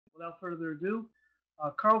Without further ado,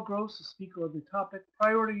 Karl Groves, the speaker of the topic,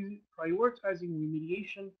 prioritizing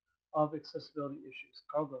remediation of accessibility issues.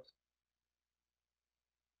 Karl Groves.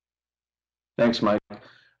 Thanks, Mike.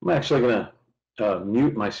 I'm actually going to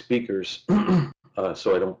mute my speakers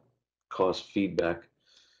so I don't cause feedback.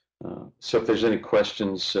 So if there's any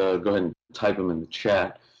questions, go ahead and type them in the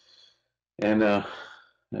chat. And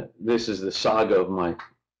this is the saga of my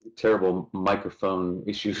terrible microphone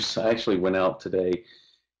issues. I actually went out today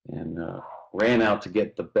and ran out to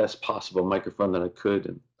get the best possible microphone that I could.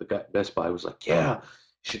 And the guy at Best Buy was like, yeah, you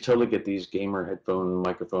should totally get these gamer headphone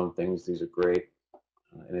microphone things. These are great.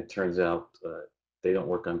 And it turns out they don't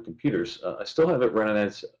work on computers. I still have it running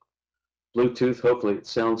as Bluetooth. Hopefully it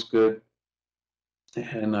sounds good.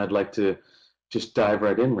 And I'd like to just dive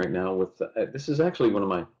right in right now with, this is actually one of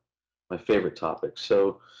my favorite topics.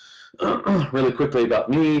 So really quickly about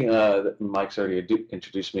me, Mike's already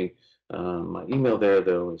introduced me. My email there,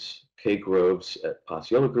 though, is kgroves at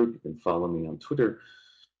Paciello Group. You can follow me on Twitter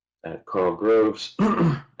at Karl Groves,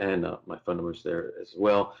 and my phone number is there as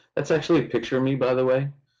well. That's actually a picture of me, by the way.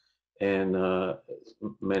 And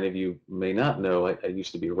many of you may not know, I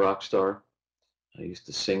used to be a rock star. I used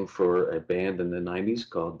to sing for a band in the 90s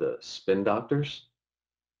called the Spin Doctors.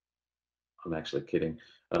 I'm actually kidding,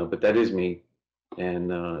 but that is me.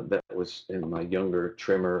 And that was in my younger,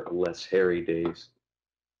 trimmer, less hairy days.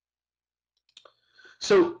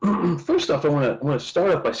 So first off, I want to start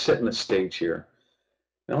off by setting the stage here.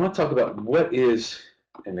 Now, I want to talk about what is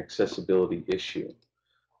an accessibility issue.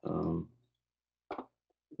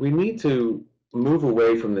 We need to move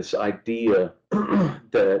away from this idea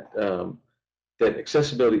that that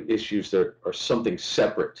accessibility issues are something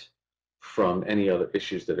separate from any other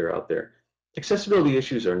issues that are out there. Accessibility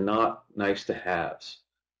issues are not nice to haves.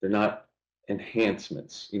 They're not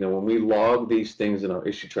enhancements. You know, when we log these things in our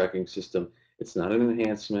issue tracking system, it's not an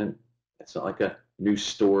enhancement. It's not like a new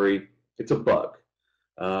story. It's a bug.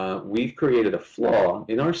 We've created a flaw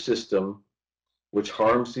in our system which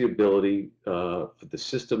harms the ability for the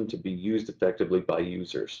system to be used effectively by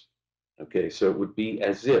users. Okay, so it would be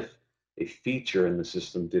as if a feature in the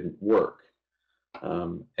system didn't work.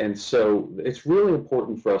 And so it's really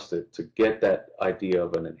important for us to get that idea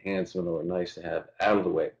of an enhancement or a nice to have out of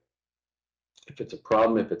the way. If it's a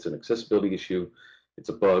problem, if it's an accessibility issue, it's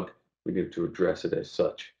a bug, we need to address it as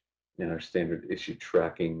such in our standard issue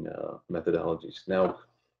tracking methodologies. Now,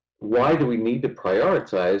 why do we need to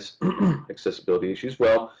prioritize accessibility issues?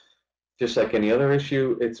 Well, just like any other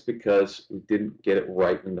issue, it's because we didn't get it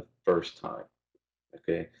right in the first time.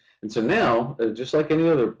 Okay, and so now, just like any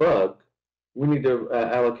other bug, we need to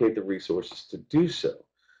allocate the resources to do so.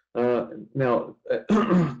 Now,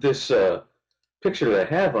 this picture that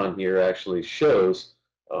I have on here actually shows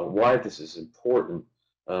why this is important.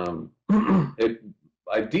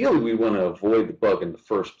 Ideally, we want to avoid the bug in the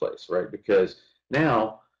first place, right? Because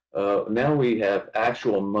now we have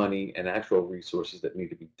actual money and actual resources that need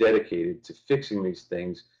to be dedicated to fixing these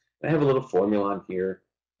things. And I have a little formula on here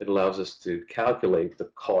that allows us to calculate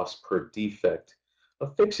the cost per defect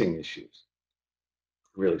of fixing issues.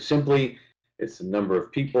 Really simply, it's the number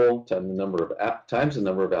of people times the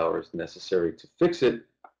number of hours necessary to fix it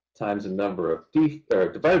times the number of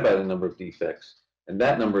divided by the number of defects, and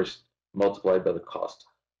that number is multiplied by the cost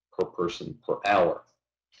per person per hour.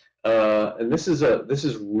 And this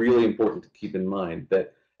is really important to keep in mind,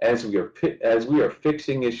 that as we are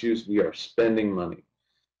fixing issues, we are spending money.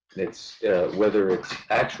 It's whether it's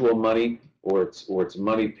actual money or it's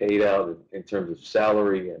money paid out in terms of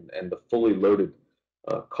salary and the fully loaded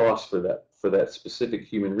cost for that specific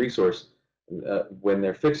human resource. When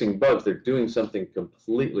they're fixing bugs, they're doing something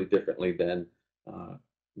completely differently than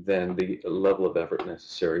the level of effort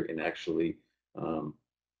necessary in actually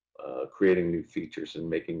creating new features and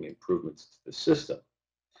making improvements to the system.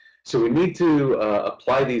 So we need to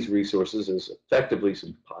apply these resources as effectively as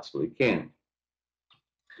we possibly can.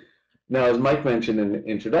 Now, as Mike mentioned in the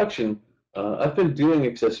introduction, I've been doing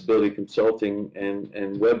accessibility consulting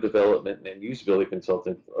and web development and usability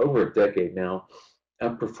consulting for over a decade now.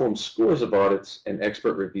 I've performed scores of audits and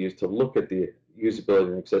expert reviews to look at the usability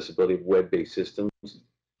and accessibility of web-based systems.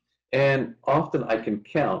 And often I can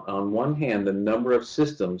count on one hand the number of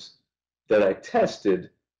systems that I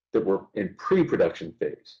tested that were in pre-production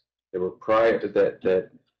phase. They were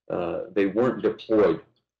they weren't deployed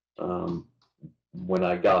when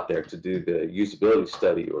I got there to do the usability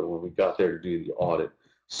study or when we got there to do the audit.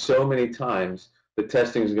 So many times the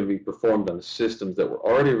testing is going to be performed on the systems that were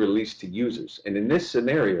already released to users. And in this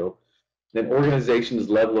scenario, an organization's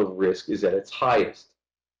level of risk is at its highest.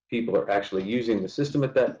 People are actually using the system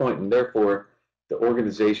at that point, and therefore the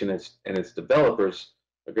organization and its developers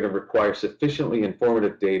are going to require sufficiently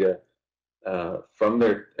informative data from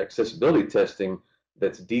their accessibility testing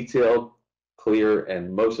that's detailed, clear,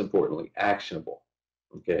 and most importantly, actionable.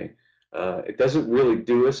 Okay, it doesn't really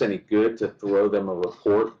do us any good to throw them a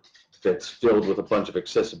report that's filled with a bunch of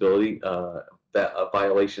accessibility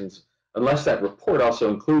violations unless that report also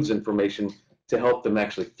includes information to help them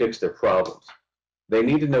actually fix their problems. They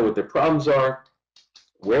need to know what their problems are,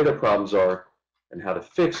 where their problems are, and how to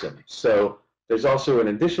fix them. So there's also an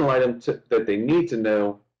additional item that they need to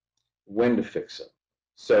know when to fix them.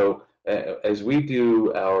 So as we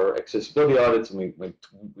do our accessibility audits, and we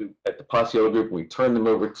at the Paciello Group, we turn them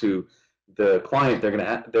over to the client,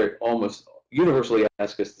 they're almost universally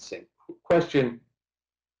ask us the same question: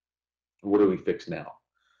 what do we fix now,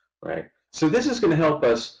 right? So this is going to help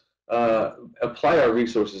us apply our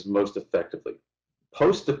resources most effectively.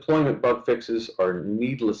 Post-deployment bug fixes are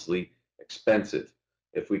needlessly expensive.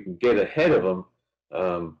 If we can get ahead of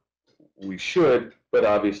them, we should, but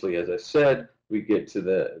obviously, as I said, we get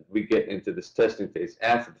into this testing phase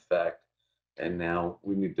after the fact, and now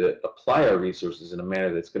we need to apply our resources in a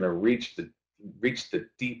manner that's going to reach the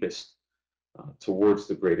deepest towards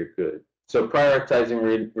the greater good. So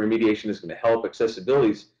prioritizing remediation is going to help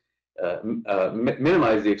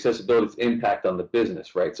minimize the accessibility's impact on the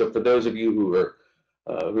business, right? So for those of you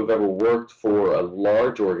who've ever worked for a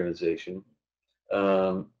large organization,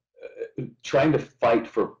 um, trying to fight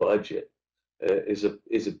for budget is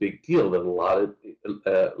a big deal that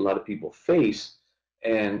a lot of people face,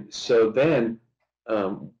 and so then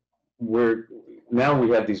um, we're now we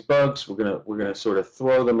have these bugs. We're gonna sort of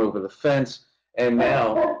throw them over the fence, and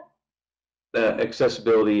now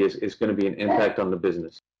accessibility is going to be an impact on the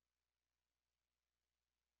business.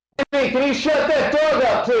 Hey, can you shut that dog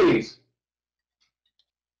up, please?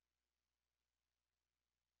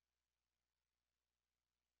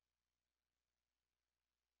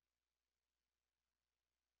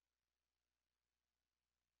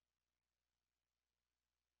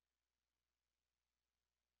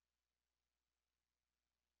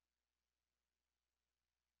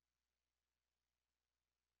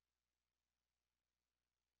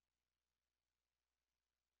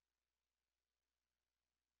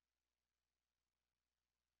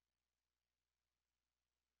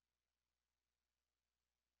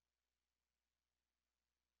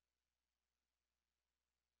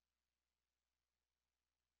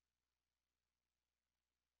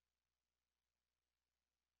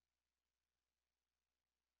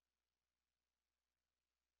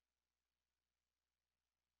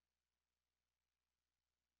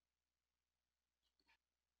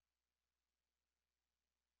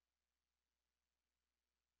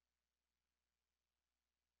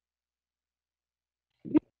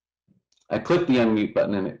 I clicked the unmute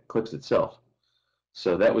button and it clicks itself.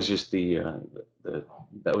 So that was just the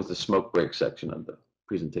that was the smoke break section of the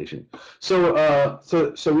presentation. So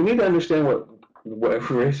we need to understand what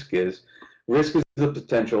risk is. Risk is the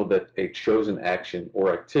potential that a chosen action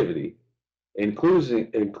or activity, including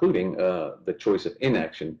the choice of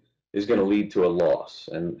inaction, is going to lead to a loss,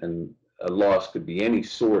 and a loss could be any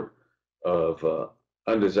sort of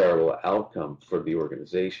undesirable outcome for the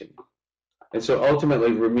organization. And so ultimately,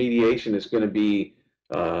 remediation is going to be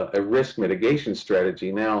a risk mitigation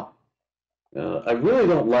strategy. Now, I really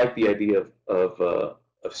don't like the idea of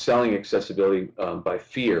selling accessibility by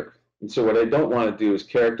fear. And so what I don't want to do is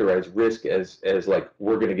characterize risk as like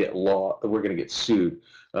we're going to get sued.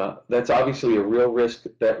 That's obviously a real risk.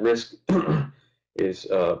 That risk is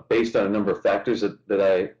based on a number of factors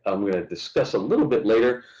that I'm going to discuss a little bit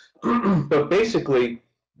later. But basically,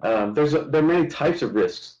 there are many types of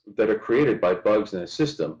risks that are created by bugs in a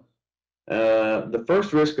system. The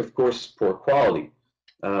first risk, of course, is poor quality.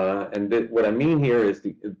 What I mean here is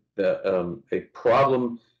a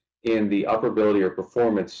problem in the operability or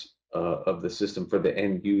performance of the system for the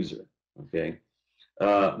end user. Okay,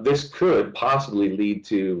 this could possibly lead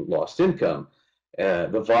to lost income.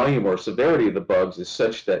 The volume or severity of the bugs is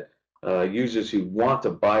such that users who want to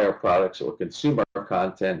buy our products or consume our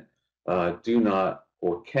content do not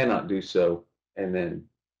or cannot do so, and then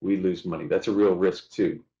we lose money. That's a real risk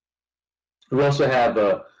too. We also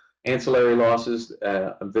have ancillary losses.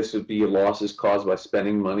 This would be losses caused by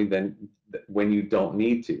spending money when you don't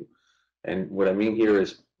need to. And what I mean here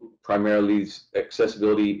is primarily these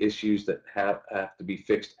accessibility issues that have to be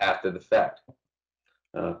fixed after the fact.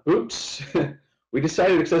 Oops, we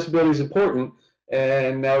decided accessibility is important,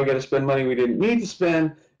 and now we got to spend money we didn't need to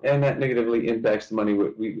spend, and that negatively impacts the money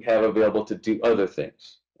we have available to do other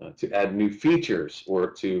things, to add new features, or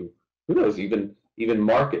to, who knows, even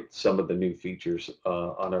market some of the new features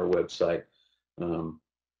on our website.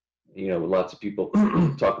 Lots of people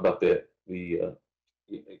talk about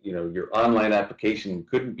your online application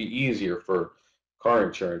couldn't be easier for car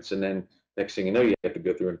insurance, and then next thing you know, you have to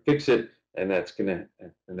go through and fix it, and that's gonna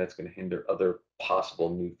hinder other possible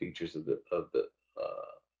new features of the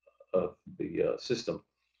system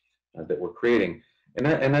that we're creating, and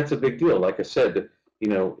that's a big deal. Like I said,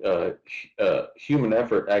 human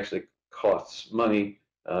effort actually costs money.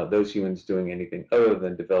 Those humans doing anything other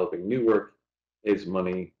than developing new work is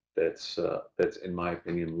money that's in my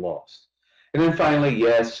opinion lost. And then finally,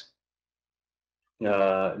 yes,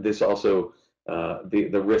 this also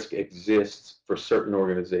the risk exists for certain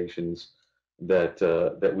organizations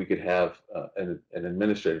that we could have an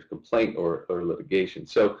administrative complaint or litigation.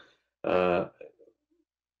 So uh,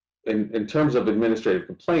 in terms of administrative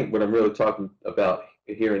complaint, what I'm really talking about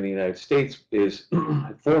here in the United States is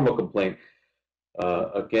a formal complaint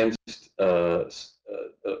against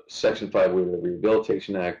Section 5 of the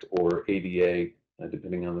Rehabilitation Act or ADA,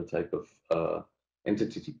 depending on the type of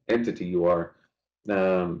entity you are.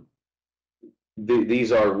 Um,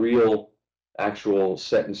 these are real, actual,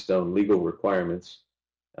 set in stone legal requirements,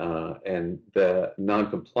 and the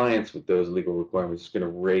non-compliance with those legal requirements is going to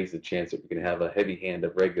raise the chance that we're going to have a heavy hand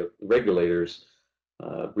of regulators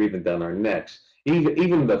breathing down our necks.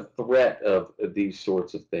 Even the threat of these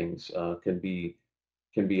sorts of things can be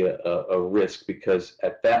a risk, because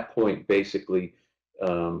at that point, basically,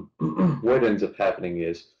 what ends up happening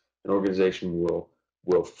is an organization will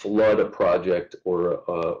flood a project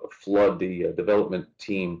or flood the development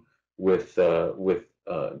team with a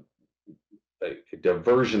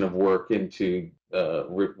diversion of work into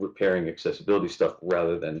repairing accessibility stuff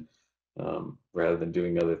rather than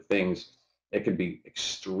doing other things. It can be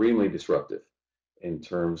extremely disruptive in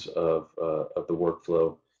terms of the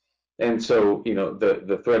workflow. And so,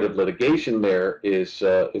 the threat of litigation there is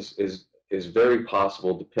very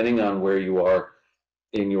possible, depending on where you are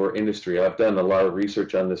in your industry. I've done a lot of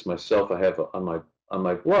research on this myself. I have on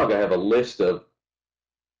my blog, I have a list of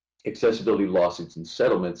accessibility lawsuits and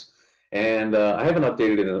settlements, and I haven't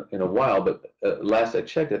updated it in a while. But last I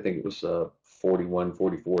checked, I think it was 41,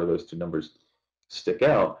 44. Those two numbers stick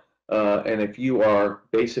out. And if you are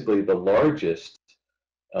basically the largest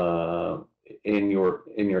uh, in your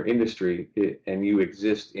industry, and you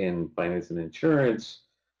exist in finance and insurance,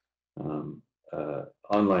 um,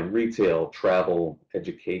 online retail, travel,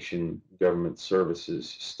 education, government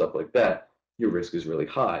services, stuff like that, your risk is really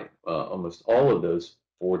high. Almost all of those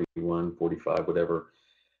 41, 45, whatever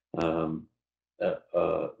um,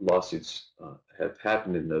 lawsuits have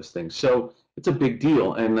happened in those things. So it's a big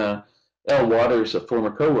deal. And Elle Waters, a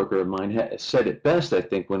former coworker of mine, said it best, I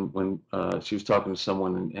think, when she was talking to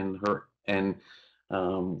someone, and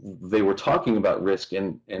they were talking about risk,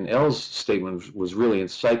 and Elle's statement was really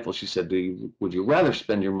insightful. She said, would you rather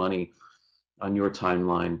spend your money on your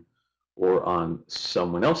timeline or on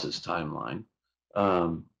someone else's timeline?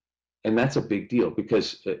 Um, and that's a big deal,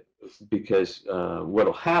 because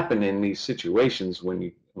what'll happen in these situations when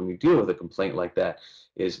you deal with a complaint like that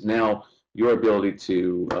is now your ability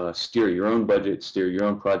to steer your own budget, steer your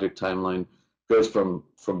own project timeline, goes from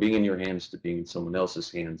being in your hands to being in someone else's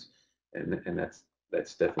hands, and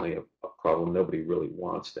that's definitely a problem nobody really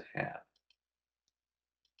wants to have.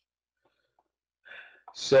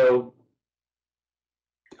 So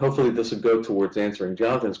hopefully this will go towards answering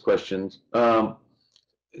Jonathan's questions.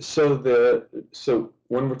 So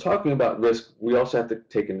when we're talking about risk, we also have to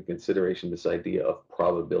take into consideration this idea of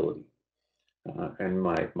probability. And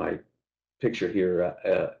my picture here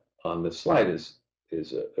on this slide is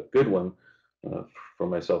a good one uh, for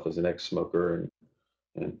myself as an ex-smoker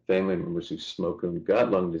and family members who smoke and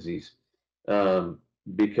got lung disease, um,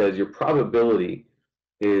 because your probability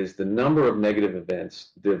is the number of negative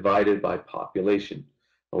events divided by population.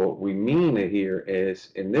 And what we mean here is,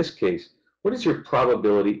 in this case, what is your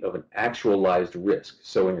probability of an actualized risk?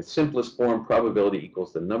 So in its simplest form, probability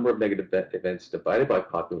equals the number of negative events divided by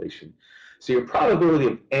population. So your probability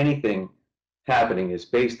of anything happening is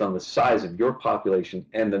based on the size of your population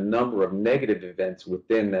and the number of negative events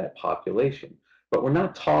within that population. But uh, we're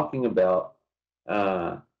not talking about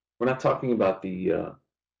the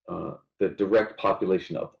direct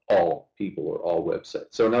population of all people or all websites.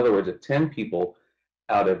 So in other words, if 10 people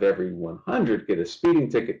out of every 100 get a speeding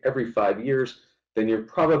ticket every 5 years, then your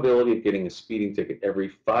probability of getting a speeding ticket every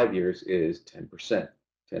 5 years is 10%.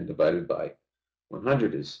 10 divided by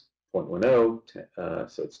 100 is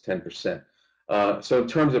 0.10, so it's 10%. So in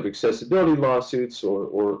terms of accessibility lawsuits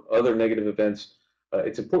or other negative events,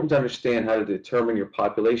 it's important to understand how to determine your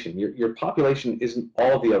population. Your population isn't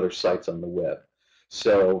all the other sites on the web.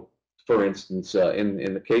 So For instance,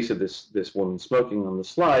 in the case of this woman smoking on the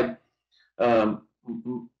slide, um,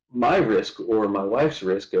 my risk or my wife's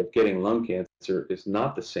risk of getting lung cancer is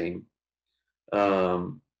not the same,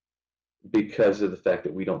 um, because of the fact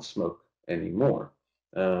that we don't smoke anymore.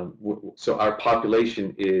 So our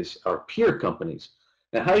population is our peer companies.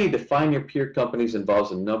 Now, how you define your peer companies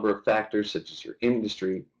involves a number of factors, such as your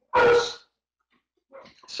industry,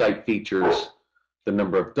 site features, the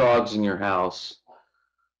number of dogs in your house,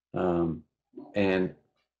 um, and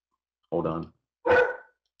hold on.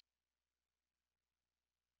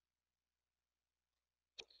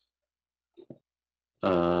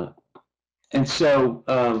 Uh, and so,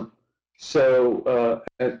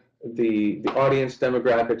 the audience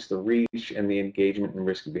demographics, the reach, and the engagement and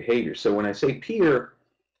risky behavior. So when I say peer,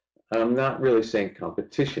 I'm not really saying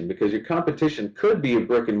competition, because your competition could be a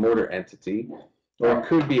brick and mortar entity, or it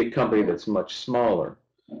could be a company that's much smaller.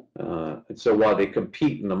 And so while they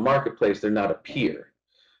compete in the marketplace, they're not a peer.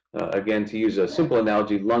 Again, to use a simple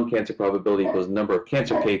analogy, lung cancer probability equals the number of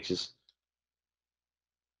cancer cases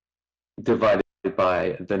divided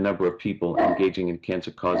by the number of people engaging in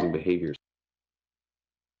cancer-causing behaviors.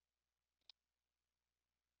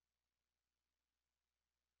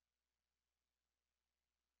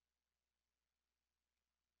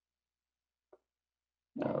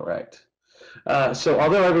 All right. So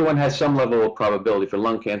although everyone has some level of probability for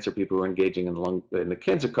lung cancer, people who are engaging in the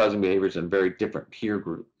cancer-causing behaviors in a very different peer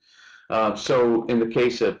group. So in the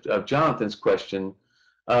case of Jonathan's question,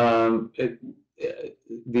 um, it,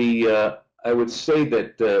 I would say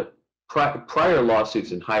that prior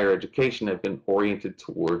lawsuits in higher education have been oriented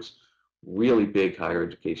towards really big higher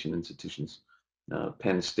education institutions,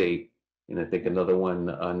 Penn State, and I think another one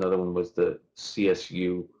was the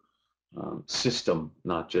CSU system,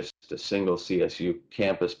 not just a single CSU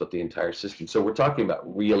campus, but the entire system. So we're talking about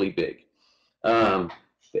really big. The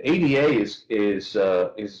ADA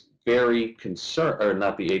is very concerned, or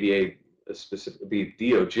not the ADA specifically,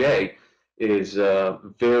 the DOJ is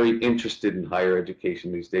very interested in higher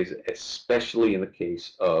education these days, especially in the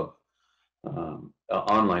case of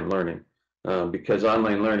online learning, because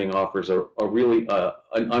online learning offers a really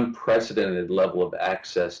an unprecedented level of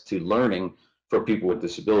access to learning for people with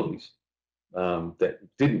disabilities that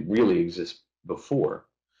didn't really exist before.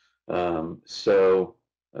 So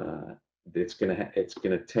it's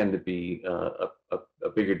gonna tend to be a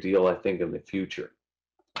bigger deal, I think, in the future.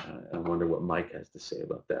 I wonder what Mike has to say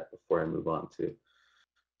about that before I move on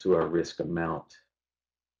to our risk amount.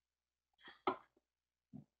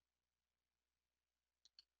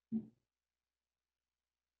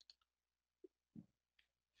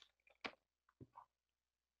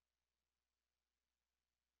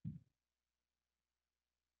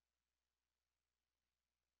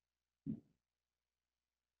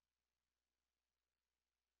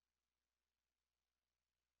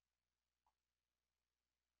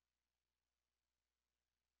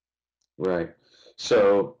 Right.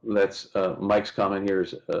 So let's Mike's comment here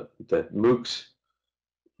is that MOOCs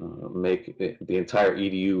make the entire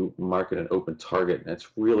EDU market an open target, and that's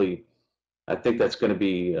really, I think that's going to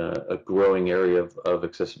be a growing area of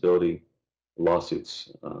accessibility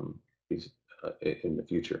lawsuits in the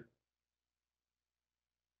future.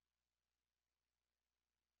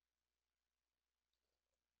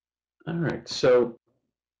 All right, so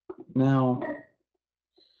now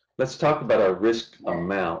let's talk about our risk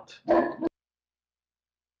amount.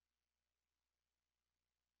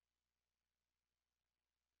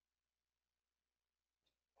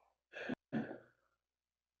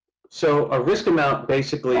 So a risk amount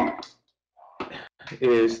basically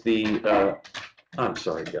is I'm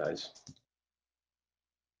sorry, guys.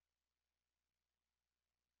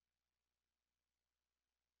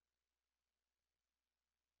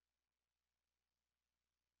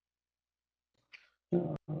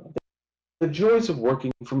 The joys of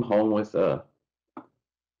working from home with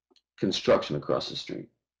construction across the street.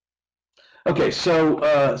 Okay, so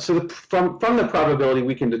from the probability,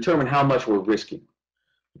 we can determine how much we're risking.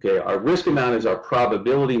 Okay, our risk amount is our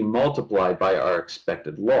probability multiplied by our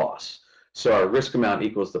expected loss. So our risk amount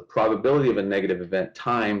equals the probability of a negative event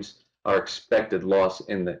times our expected loss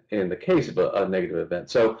in the case of a negative event.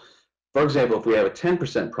 So, for example, if we have a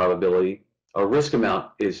 10% probability, our risk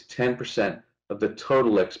amount is 10% of the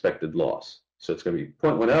total expected loss. So it's going to be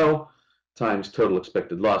 0.10 times total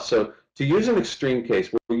expected loss. So to use an extreme case,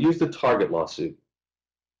 we'll use the target lawsuit.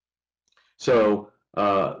 So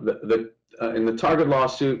in the Target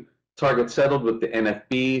lawsuit, Target settled with the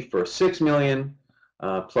NFB for $6 million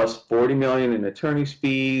plus $40 million in attorney's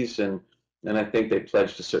fees, and I think they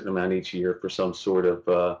pledged a certain amount each year for some sort of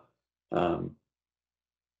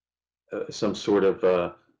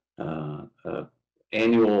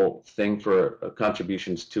annual thing for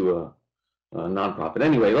contributions to a nonprofit.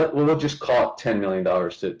 Anyway, we'll just call it $10 million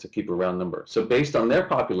to keep a round number. So based on their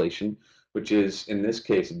population, which is in this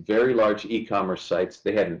case very large e-commerce sites,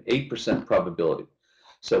 they had an 8% probability.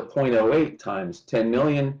 So 0.08 times 10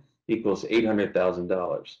 million equals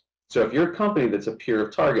 $800,000. So if you're a company that's a peer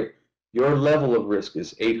of target, your level of risk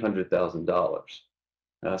is $800,000.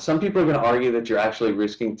 Some people are going to argue that you're actually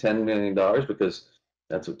risking $10 million because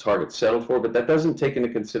that's what Target settled for, but that doesn't take into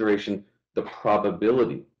consideration the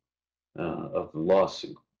probability of the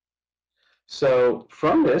lawsuit. So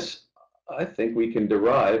from this, I think we can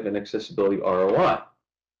derive an accessibility ROI.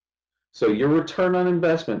 So your return on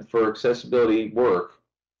investment for accessibility work,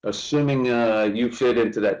 assuming you fit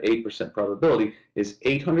into that 8% probability, is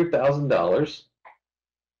 $800,000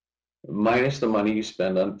 minus the money you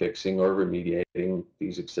spend on fixing or remediating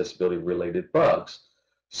these accessibility-related bugs.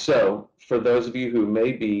 So for those of you who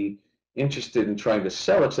may be interested in trying to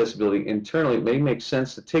sell accessibility internally, it may make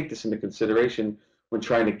sense to take this into consideration when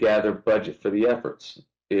trying to gather budget for the efforts.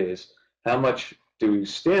 Is how much do we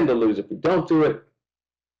stand to lose if we don't do it?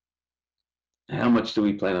 How much do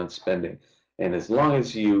we plan on spending? And as long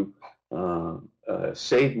as you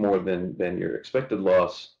save more than your expected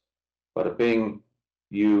loss, bada bing,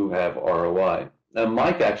 you have ROI. Now,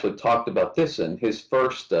 Mike actually talked about this in his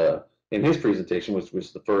first, in his presentation, which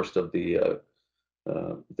was the first of the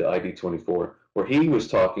ID24, where he was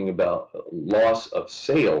talking about loss of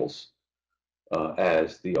sales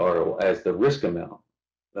as the ROI, as the risk amount.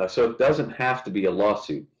 So it doesn't have to be a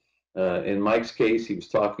lawsuit. In Mike's case, he was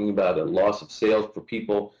talking about a loss of sales for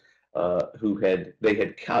people who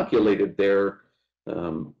had calculated their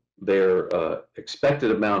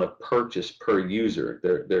expected amount of purchase per user,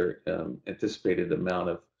 their anticipated amount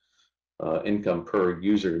of income per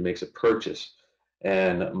user who makes a purchase.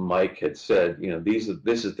 And Mike had said, you know, this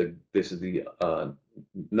is the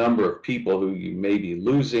number of people who you may be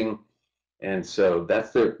losing, and so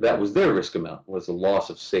that was their risk amount, was the loss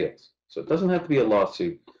of sales. So it doesn't have to be a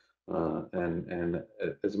lawsuit. And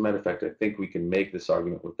as a matter of fact, I think we can make this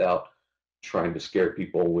argument without trying to scare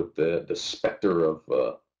people with the specter of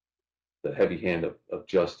the heavy hand of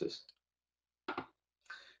justice.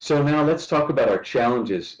 So now let's talk about our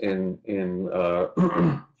challenges in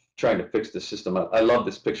trying to fix the system. I love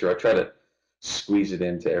this picture. I try to squeeze it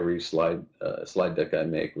into every slide deck I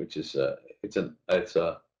make, which is it's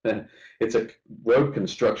a road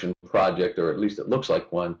construction project, or at least it looks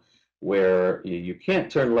like one, where you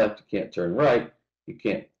can't turn left, you can't turn right, you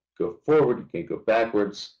can't go forward, you can't go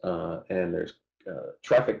backwards, and there's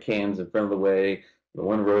traffic cams in front of the way. The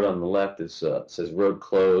one road on the left is says road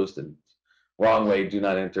closed and wrong way, do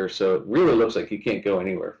not enter. So it really looks like you can't go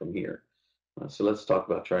anywhere from here. So let's talk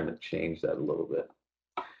about trying to change that a little bit.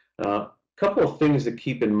 A couple of things to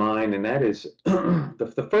keep in mind, and that is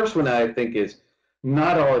the first one I think is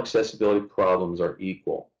not all accessibility problems are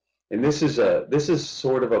equal. And this is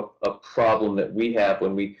sort of a problem that we have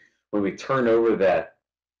when we turn over that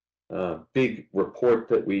big report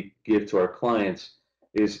that we give to our clients.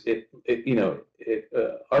 Is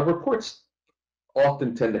our reports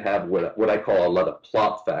often tend to have what I call a lot of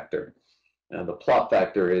plop factor. The plop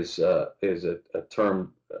factor is a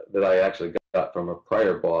term that I actually got from a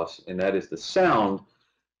prior boss, and that is the sound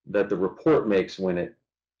that the report makes when it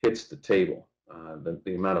hits the table.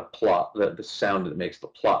 The amount of plop, the sound that it makes, the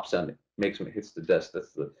plop sound it makes when it hits the desk.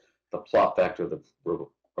 That's the plop factor of the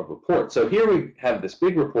report. So here we have this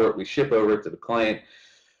big report. We ship over to the client,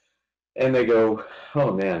 and they go,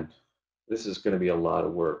 "Oh man, this is going to be a lot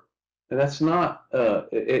of work." And that's not,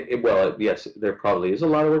 well, yes, there probably is a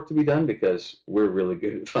lot of work to be done because we're really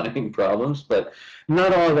good at finding problems, but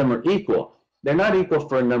not all of them are equal. They're not equal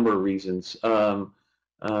for a number of reasons. There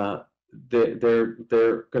are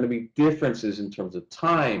going to be differences in terms of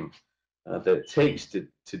time that it takes to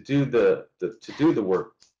do the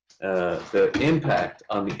work, the impact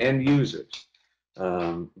on the end users,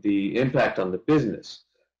 the impact on the business.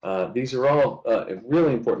 These are all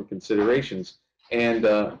really important considerations. And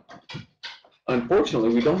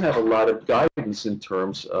unfortunately, we don't have a lot of guidance in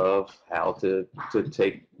terms of how to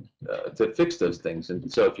fix those things.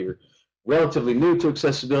 And so if you're relatively new to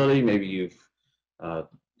accessibility, maybe you've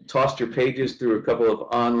tossed your pages through a couple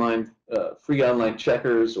of free online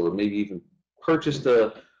checkers, or maybe even purchased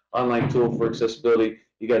an online tool for accessibility,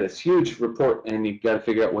 you got this huge report and you've got to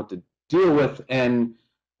figure out what to deal with. And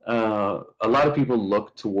a lot of people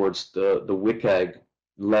look towards the WCAG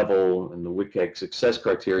level and the WCAG success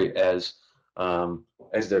criteria as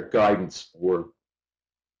their guidance for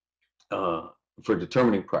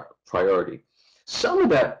determining priority. Some of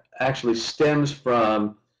that actually stems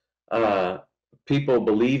from people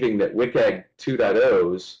believing that WCAG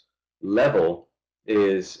 2.0's level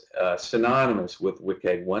is synonymous with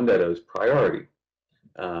WCAG 1.0's priority.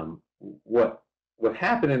 Um, what what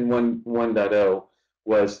happened in 1.0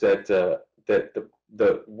 was that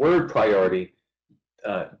the word priority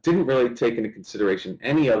didn't really take into consideration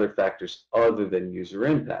any other factors other than user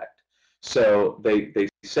impact. So they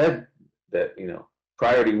said that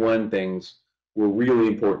priority one things were really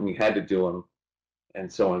important. You had to do them,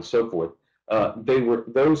 and so on and so forth.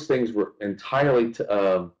 Those things were entirely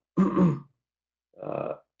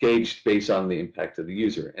gauged based on the impact of the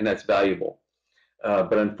user, and that's valuable.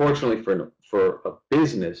 But unfortunately, for a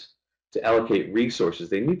business to allocate resources,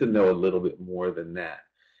 they need to know a little bit more than that.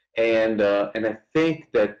 And I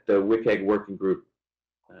think that the WCAG working group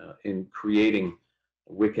in creating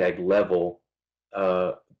WCAG level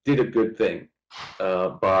did a good thing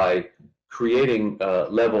by creating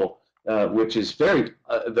level, which is very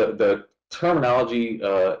the terminology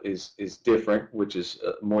is different, which is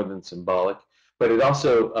more than symbolic. But it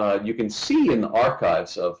also you can see in the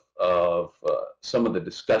archives of some of the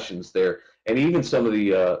discussions there, and even some of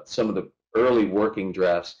the early working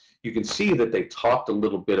drafts. You can see that they talked a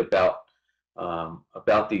little bit about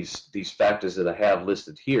these factors that I have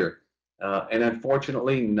listed here, and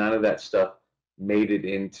unfortunately, none of that stuff made it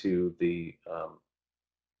into the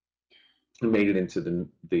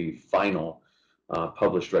the final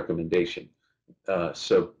published recommendation.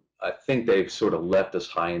 So I think they've sort of left us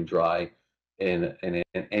high and dry in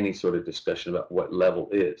any sort of discussion about what level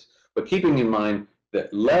is. But keeping in mind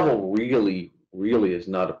that level really is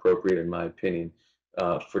not appropriate, in my opinion,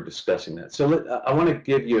 for discussing that. So I want to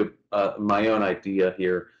give you my own idea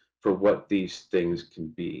here for what these things can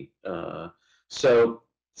be. So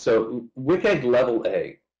WCAG level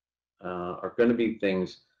A are going to be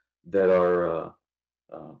things that are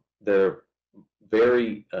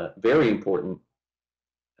very important,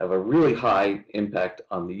 have a really high impact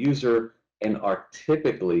on the user, and are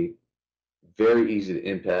typically very easy to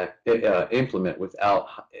implement without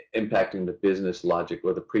impacting the business logic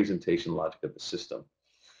or the presentation logic of the system.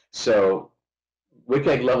 So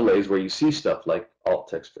WCAG level A is where you see stuff like alt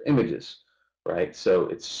text for images, right? So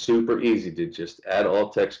it's super easy to just add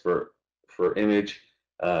alt text for image.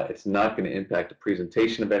 It's not going to impact the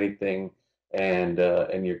presentation of anything, and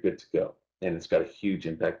you're good to go. And it's got a huge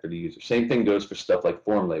impact for the user. Same thing goes for stuff like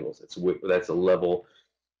form labels. That's a level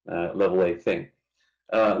A thing.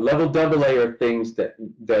 Level AA are things that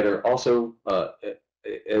are also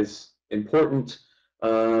as important,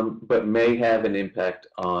 but may have an impact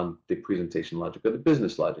on the presentation logic or the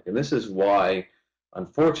business logic. And this is why,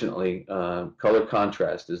 unfortunately, color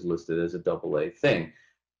contrast is listed as a AA thing.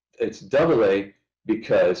 It's AA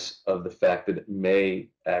because of the fact that it may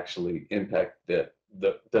actually impact the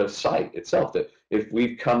site itself. That if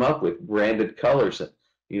we've come up with branded colors,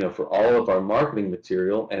 for all of our marketing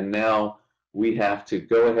material, and now we have to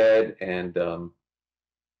go ahead and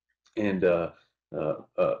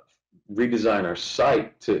redesign our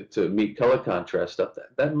site to meet color contrast stuff,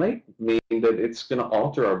 that might mean that it's going to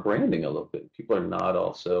alter our branding a little bit. People are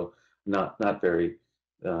not very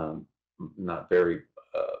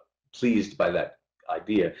pleased by that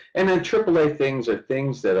idea. And then AAA things are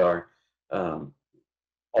things that are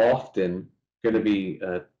often going to be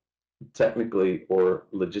technically or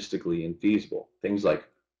logistically infeasible. Things like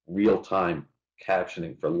real-time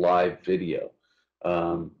captioning for live video,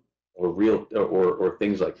 or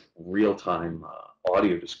things like real-time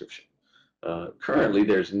audio description. Currently,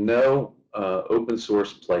 there's no open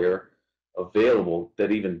source player available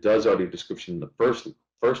that even does audio description in the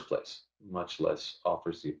first place, much less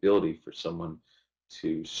offers the ability for someone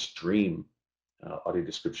to stream audio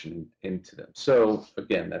description into them. So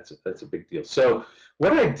again, that's a big deal. So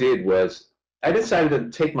what I did was I decided to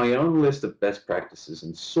take my own list of best practices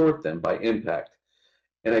and sort them by impact.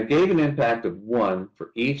 And I gave an impact of 1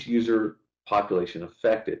 for each user population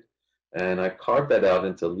affected. And I carved that out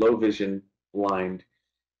into low vision, blind,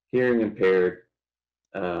 hearing impaired,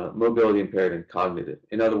 mobility impaired, and cognitive.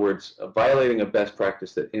 In other words, violating a best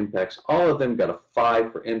practice that impacts all of them got a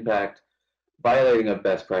 5 for impact. Violating a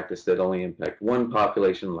best practice that only impact one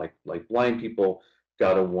population, like blind people,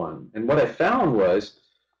 got a 1. And what I found was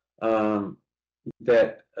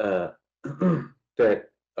that that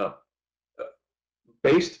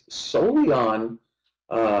based solely on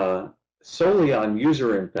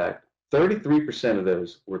user impact, 33% of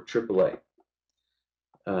those were AAA,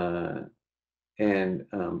 and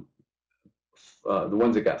the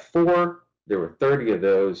ones that got 4, there were 30 of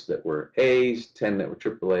those that were A's, 10 that were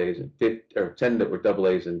AAA's, and 10 that were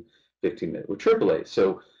AA's, and 15 that were AAA's.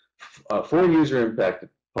 So 4 user impacted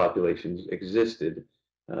populations existed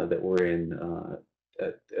that were in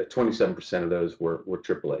 27% of those were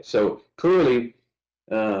AAA. So clearly,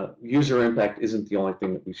 user impact isn't the only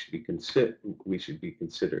thing that we should be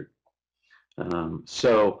considered.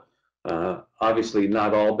 Obviously,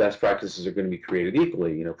 not all best practices are going to be created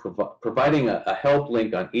equally. You know, providing a help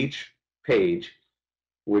link on each page,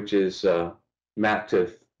 which is mapped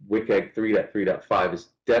to WCAG 3.3.5, is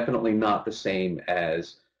definitely not the same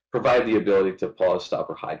as provide the ability to pause, stop,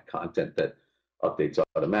 or hide content that updates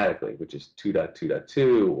automatically, which is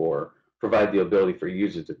 2.2.2, or provide the ability for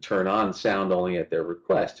users to turn on sound only at their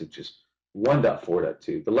request, which is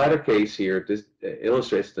 1.4.2. The latter case here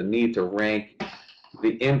illustrates the need to rank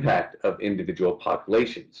the impact of individual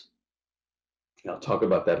populations. I'll talk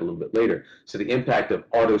about that a little bit later. So the impact of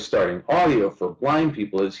auto starting audio for blind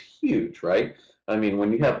people is huge, right? I mean,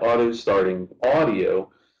 when you have auto starting audio,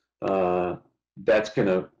 that's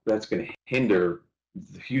gonna hinder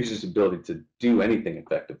the user's ability to do anything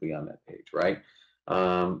effectively on that page, right?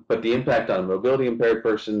 But the impact on a mobility impaired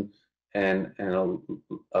person and a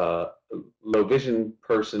low vision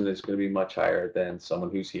person is going to be much higher than someone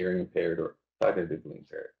who's hearing impaired or cognitively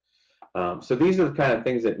impaired. So these are the kind of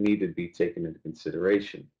things that need to be taken into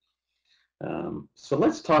consideration. So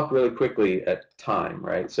let's talk really quickly at time,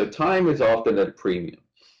 right? So time is often at a premium.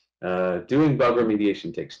 Doing bug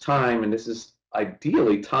remediation takes time, and this is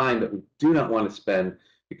ideally time that we do not want to spend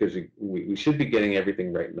because we should be getting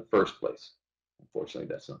everything right in the first place. Unfortunately,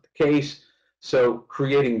 that's not the case. So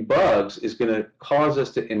creating bugs is going to cause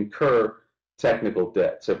us to incur technical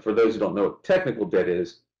debt. So for those who don't know what technical debt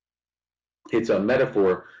is, it's a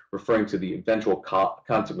metaphor referring to the eventual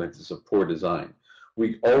consequences of poor design.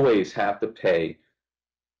 We always have to pay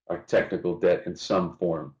our technical debt in some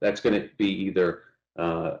form. That's going to be either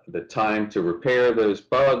the time to repair those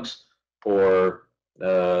bugs, or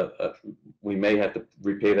we may have to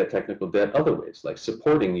repay that technical debt other ways, like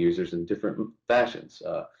supporting users in different fashions,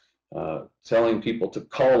 telling people to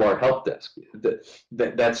call our help desk.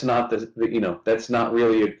 That's not that's not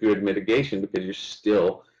really a good mitigation because you're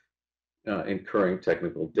still incurring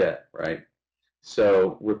technical debt, right?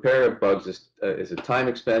 So repair of bugs is a time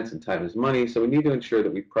expense, and time is money. So we need to ensure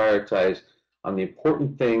that we prioritize on the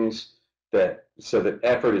important things so that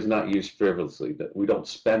effort is not used frivolously, that we don't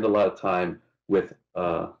spend a lot of time with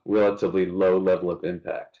relatively low level of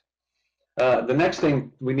impact. The next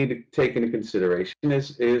thing we need to take into consideration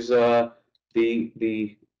is the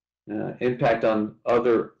impact on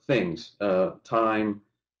other things, time,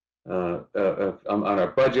 on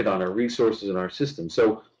our budget, on our resources, and our system.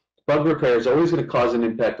 So bug repair is always going to cause an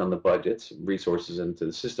impact on the budgets, resources into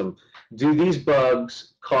the system. Do these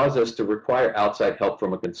bugs cause us to require outside help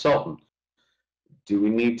from a consultant? Do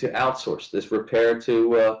we need to outsource this repair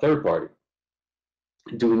to a third party?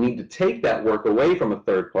 Do we need to take that work away from a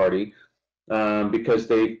third party because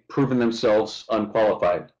they've proven themselves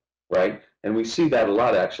unqualified, right? And we see that a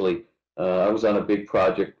lot, actually. I was on a big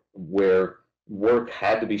project where work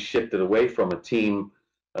had to be shifted away from a team,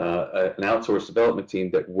 an outsourced development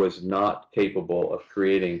team that was not capable of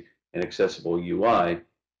creating an accessible UI.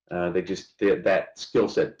 That skill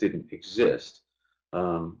set didn't exist.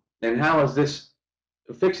 And how is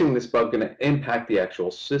fixing this bug going to impact the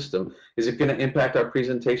actual system? Is it going to impact our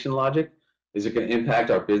presentation logic? Is it going to impact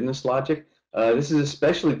our business logic? This is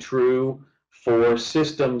especially true for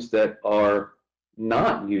systems that are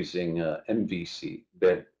not using MVC,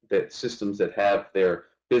 that systems that have their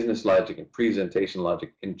business logic and presentation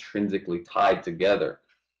logic intrinsically tied together.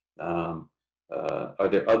 Are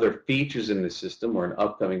there other features in the system or in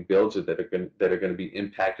upcoming builds that are going to be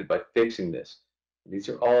impacted by fixing this? These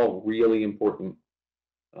are all really important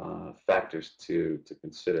factors to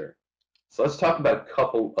consider. So let's talk about a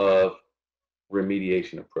couple of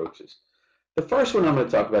remediation approaches. The first one I'm going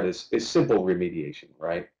to talk about is simple remediation,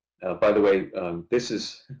 right? By the way,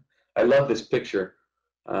 I love this picture.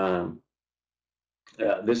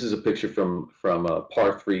 This is a picture from a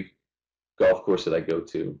par 3 golf course that I go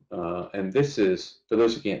to, and this is, for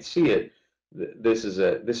those who can't see it, this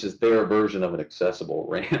is their version of an accessible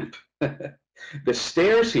ramp. The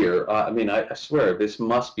stairs here, I mean, I swear this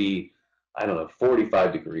must be, I don't know,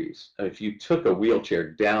 45 degrees. If you took a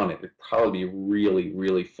wheelchair down it, it'd probably be really,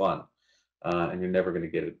 really fun, and you're never going to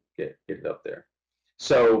get it up there.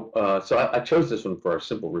 So I chose this one for our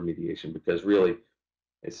simple remediation because really,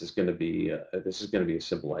 this is going to be a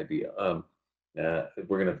simple idea. We're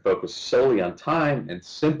going to focus solely on time and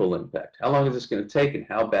simple impact. How long is this going to take, and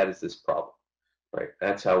how bad is this problem? Right.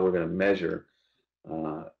 That's how we're going to measure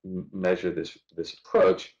this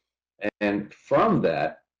approach, and from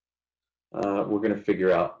that, we're going to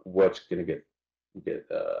figure out what's going to get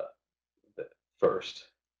first.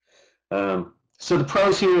 So the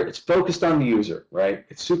pros here, it's focused on the user, right?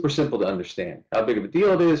 It's super simple to understand how big of a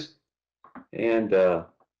deal it is, and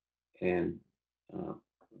and uh,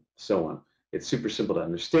 so on. It's super simple to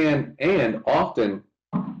understand, and often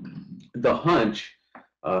the hunch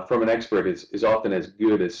from an expert is often as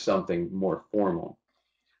good as something more formal.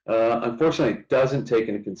 Unfortunately, it doesn't take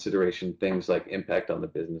into consideration things like impact on the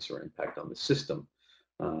business or impact on the system.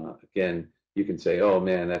 Again, you can say, oh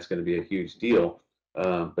man, that's going to be a huge deal,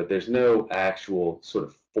 but there's no actual sort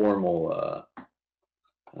of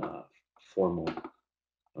uh, formal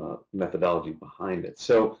methodology behind it.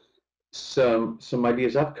 So some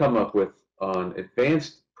ideas I've come up with on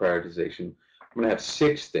advanced prioritization. I'm going to have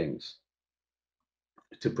 6 things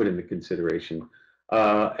to put into consideration.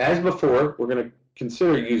 As before, we're going to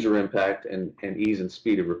consider user impact and ease and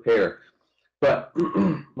speed of repair. But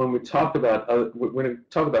when we talk about we're going to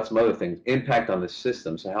talk about some other things, impact on the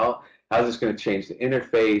system. So how's this going to change the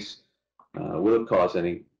interface? Will it cause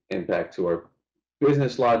any impact to our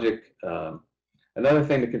business logic? Another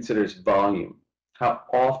thing to consider is volume. How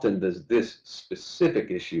often does this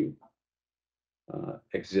specific issue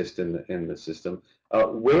exist in the system?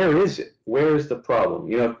 Where is it? Where is the problem?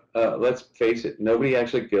 You know, let's face it. Nobody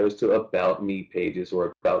actually goes to about me pages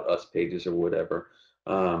or about us pages or whatever.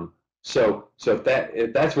 So if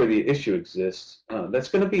that's where the issue exists, that's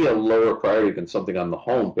going to be a lower priority than something on the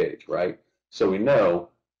home page, right? So we know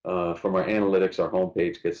from our analytics, our home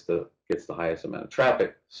page gets the highest amount of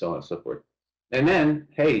traffic, so on and so forth. And then,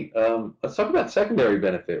 hey, let's talk about secondary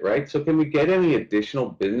benefit, right? So can we get any additional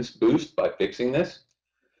business boost by fixing this?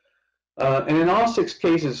 And in all 6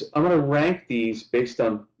 cases, I'm going to rank these based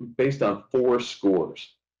on 4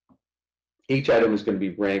 scores. Each item is going to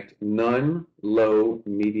be ranked none, low,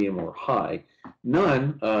 medium, or high.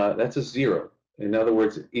 None, that's a 0. In other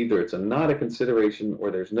words, either it's not a consideration or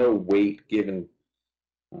there's no weight given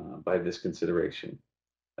by this consideration.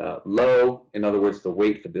 Low, in other words, the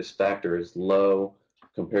weight for this factor is low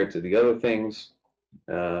compared to the other things.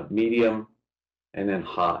 Medium, and then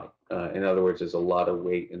high. In other words, there's a lot of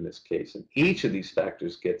weight in this case. And each of these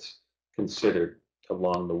factors gets considered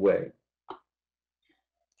along the way.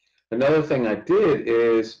 Another thing I did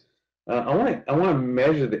is I want to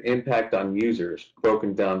measure the impact on users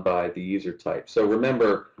broken down by the user type. So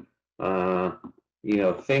remember,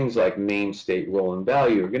 things like name, state, role, and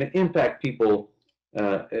value are going to impact people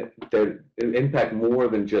that impact more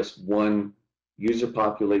than just one user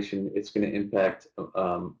population. It's going to impact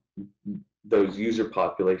those user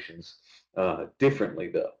populations differently,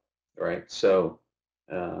 though, right? So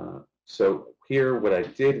here, what I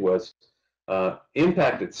did was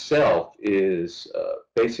impact itself is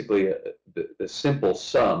basically the simple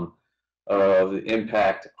sum of the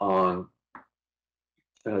impact on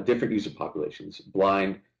different user populations: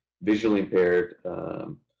 blind, visually impaired,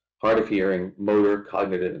 hard of hearing, motor,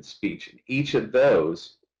 cognitive, and speech. And each of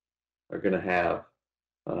those are going to have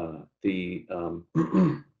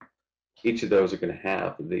each of those are going to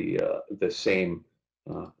have the same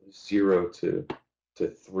 0 to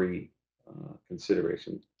 3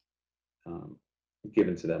 consideration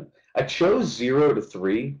given to them. I chose 0 to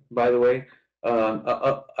 3, by the way.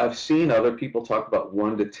 I've seen other people talk about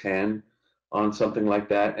 1 to 10 on something like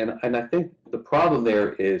that, and I think the problem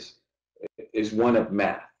there is one of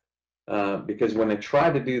math, because when I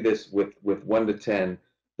tried to do this with 1 to 10,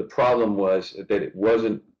 the problem was that it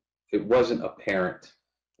wasn't apparent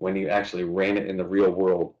when you actually ran it in the real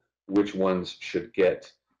world which ones should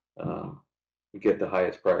get the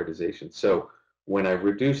highest prioritization. So when I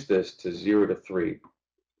reduced this to 0 to 3,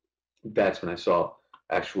 that's when I saw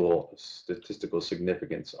actual statistical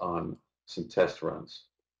significance on some test runs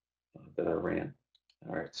that I ran.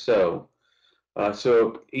 All right, so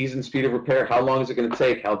ease and speed of repair. How long is it going to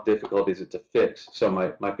take? How difficult is it to fix? So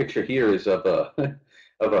my picture here is of a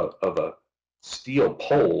of a steel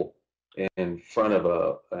pole in front of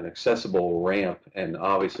an accessible ramp, and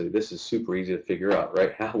obviously this is super easy to figure out,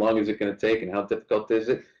 right? How long is it going to take and how difficult is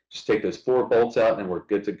it? Just take those 4 bolts out and we're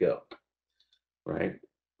good to go, right?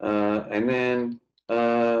 And then,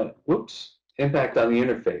 impact on the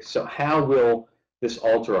interface. So how will this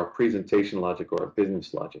alter our presentation logic or our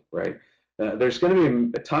business logic, right? There's going to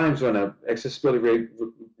be times when an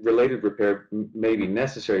accessibility-related repair may be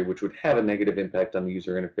necessary, which would have a negative impact on the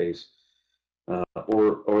user interface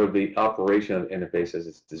or the operation of the interface as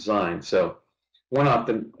it's designed. So one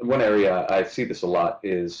area I see this a lot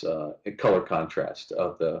is color contrast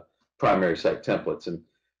of the primary site templates. And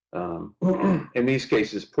in these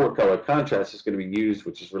cases, poor color contrast is going to be used,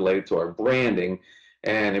 which is related to our branding.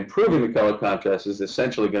 And improving the color contrast is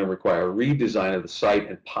essentially going to require a redesign of the site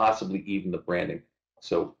and possibly even the branding.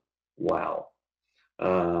 So, wow.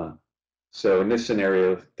 So in this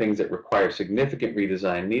scenario, things that require significant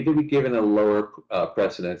redesign need to be given a lower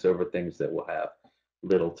precedence over things that will have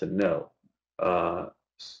little to no uh,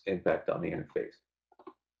 impact on the interface.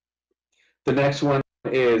 The next one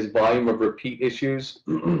is volume of repeat issues.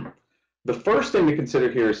 The first thing to consider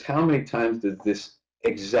here is how many times does this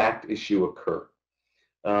exact issue occur?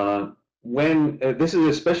 When this is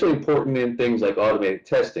especially important in things like automated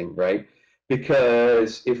testing, right?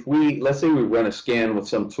 Because if let's say we run a scan with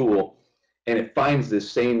some tool and it finds this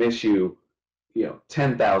same issue,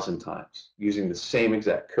 10,000 times using the same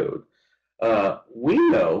exact code, we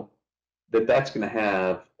know that that's going to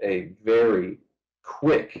have a very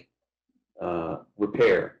quick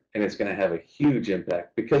repair, and it's going to have a huge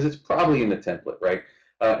impact because it's probably in the template, right?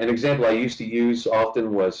 An example I used to use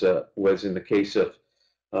often was in the case of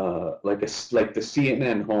like the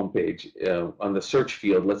CNN homepage on the search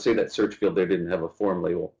field. Let's say that search field there didn't have a form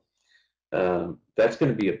label. That's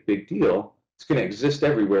going to be a big deal. It's going to exist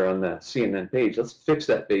everywhere on the CNN page. Let's fix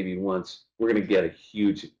that baby once. We're going to get a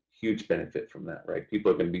huge benefit from that, right?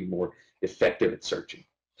 People are going to be more effective at searching.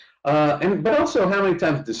 But also, how many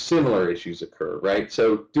times do similar issues occur, right?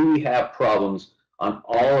 So do we have problems on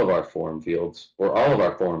all of our form fields or all of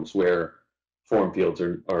our forms where form fields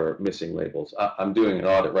are missing labels? I'm doing an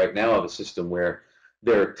audit right now of a system where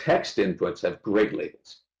their text inputs have great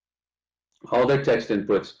labels. All their text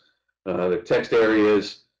inputs, their text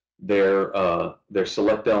areas, their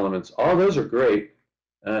select elements, all those are great.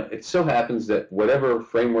 It so happens that whatever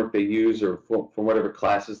framework they use or from whatever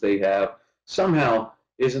classes they have somehow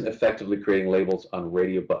isn't effectively creating labels on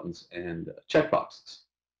radio buttons and checkboxes.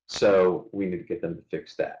 So we need to get them to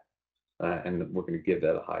fix that. And we're going to give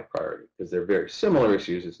that a high priority because they're very similar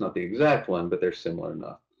issues. It's not the exact one, but they're similar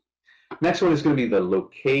enough. Next one is going to be the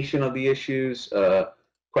location of the issues.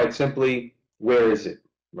 Quite simply, where is it,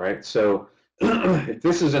 right? So if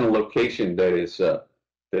this is in a location that is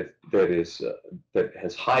that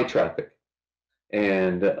has high traffic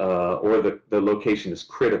and or the location is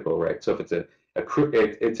critical, right? So if it's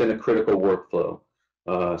it's in a critical workflow,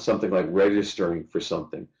 something like registering for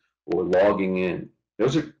something or logging in.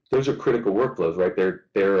 Those are critical workflows, right?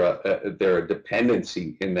 They're a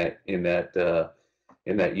dependency in that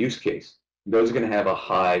use case. Those are going to have a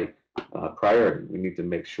high priority. We need to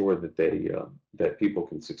make sure that that people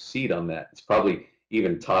can succeed on that. It's probably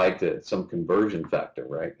even tied to some conversion factor,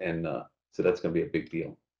 right? And so that's going to be a big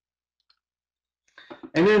deal.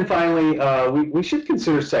 And then finally, we should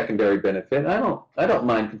consider secondary benefit. I don't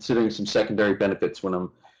mind considering some secondary benefits when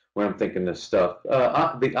I'm thinking this stuff.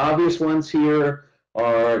 The obvious ones here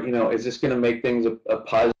are, is this going to make things a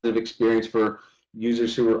positive experience for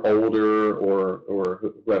users who are older or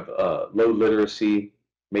who have low literacy,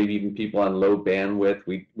 maybe even people on low bandwidth.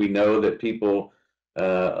 We know that people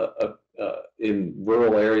in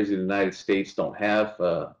rural areas of the United States don't have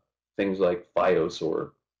things like FiOS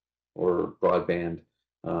or broadband,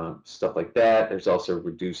 stuff like that. There's also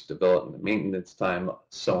reduced development and maintenance time,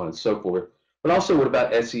 so on and so forth. But also, what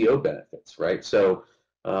about SEO benefits, right? So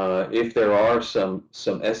if there are some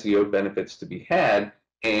SEO benefits to be had,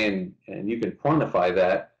 and you can quantify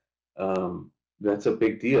that, that's a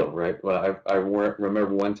big deal, right? Well, I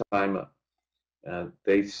remember one time I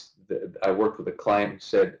worked with a client who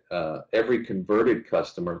said every converted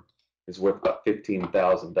customer is worth about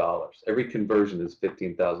 $15,000. Every conversion is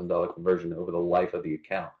 $15,000 conversion over the life of the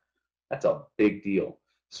account. That's a big deal.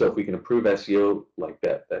 So if we can improve SEO like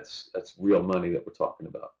that, that's real money that we're talking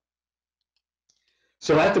about.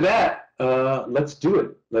 So after that, let's do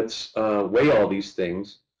it. Let's weigh all these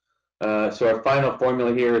things. So our final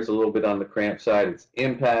formula here is a little bit on the cramp side. It's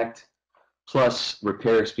impact plus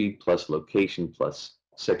repair speed plus location plus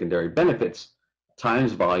secondary benefits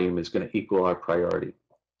times volume is going to equal our priority.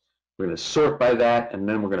 We're going to sort by that, and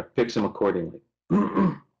then we're going to fix them accordingly.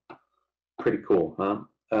 Pretty cool, huh?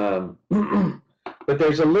 But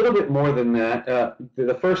there's a little bit more than that.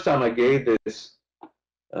 The first time I gave this,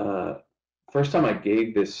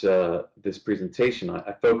 this presentation,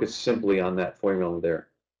 I focused simply on that formula there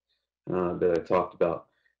that I talked about,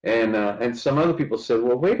 and some other people said,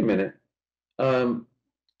 "Well, wait a minute,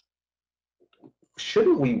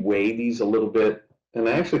 shouldn't we weigh these a little bit?" And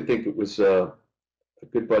I actually think it was a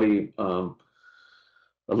good buddy,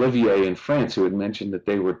 Olivier in France, who had mentioned that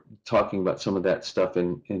they were talking about some of that stuff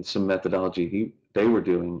in some methodology they were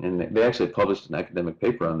doing, and they actually published an academic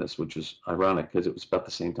paper on this, which was ironic because it was about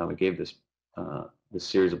the same time I gave this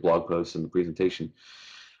series of blog posts and the presentation.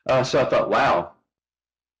 So I thought, wow,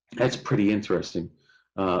 that's pretty interesting.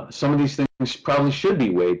 Some of these things probably should be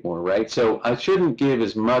weighed more, right? So I shouldn't give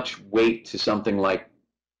as much weight to something like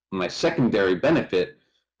my secondary benefit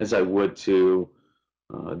as I would to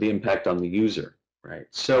the impact on the user, right?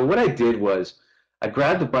 So what I did was I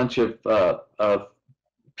grabbed a bunch of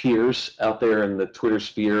peers out there in the Twitter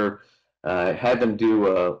sphere, had them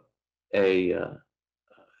do a, a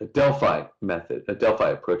Delphi method, a Delphi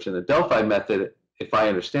approach. And the Delphi method, if I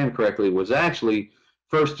understand correctly, was actually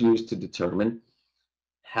first used to determine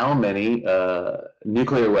how many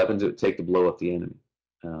nuclear weapons it would take to blow up the enemy.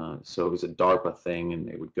 So it was a DARPA thing, and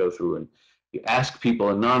they would go through and you ask people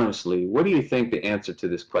anonymously, what do you think the answer to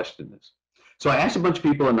this question is? So I asked a bunch of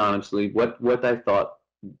people anonymously what I thought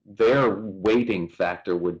their weighting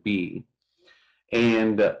factor would be,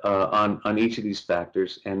 and on each of these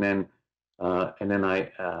factors, and then I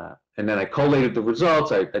collated the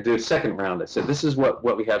results. I did a second round. I said, this is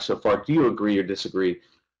what we have so far. Do you agree or disagree?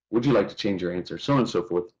 Would you like to change your answer? So on and so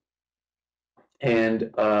forth.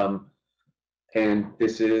 And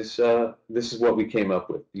this is what we came up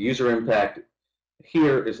with. The user impact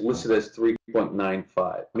here is listed as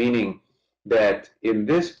 3.95, meaning that in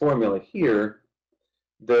this formula here,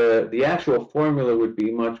 the actual formula would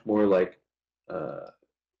be much more like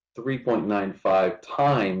 3.95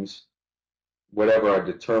 times whatever our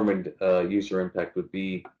determined user impact would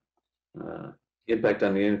be. Impact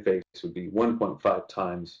on the interface would be 1.5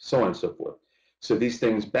 times, so on and so forth. So these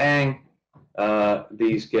things bang,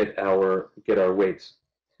 these get our weights.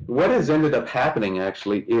 What has ended up happening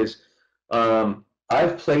actually is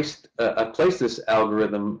I've placed this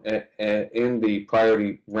algorithm in the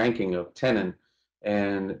priority ranking of Tenon,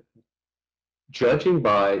 and judging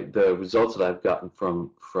by the results that I've gotten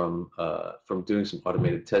from doing some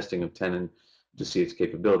automated testing of Tenon to see its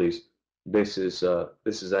capabilities, this has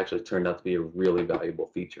actually turned out to be a really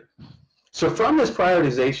valuable feature. So from this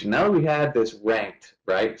prioritization, now that we had this ranked,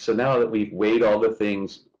 right? So now that we've weighed all the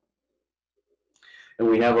things and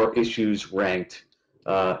we have our issues ranked,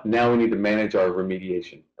 now we need to manage our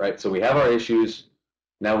remediation, right? So we have our issues,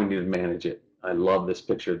 now we need to manage it. I love this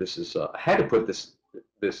picture. This is I had to put this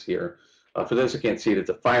here. For those who can't see it,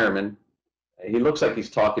 it's a fireman. He looks like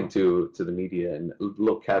he's talking to the media, and a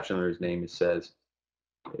little caption under his name says,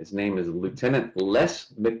 his name is Lieutenant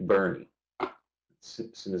Les McBurney. As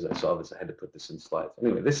soon as I saw this, I had to put this in slides.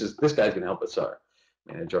 Anyway, this guy's going to help us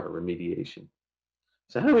manage our remediation.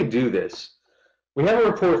 So how do we do this? We have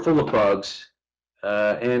a report full of bugs,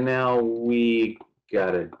 and now we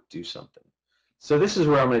got to do something. So this is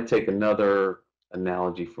where I'm going to take another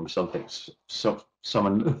analogy from from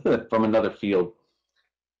another field,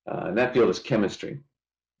 and that field is chemistry.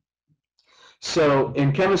 So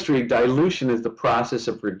in chemistry, dilution is the process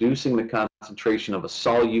of reducing the concentration of a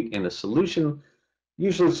solute in a solution,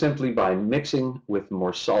 usually simply by mixing with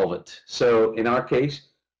more solvent. So in our case,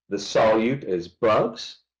 the solute is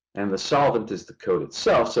bugs, and the solvent is the code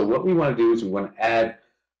itself. So what we want to do is we want to add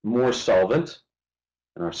more solvent,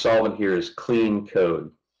 and our solvent here is clean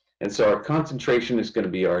code. And so our concentration is going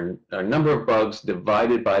to be our number of bugs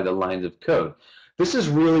divided by the lines of code. This is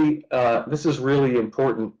really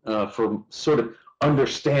important for sort of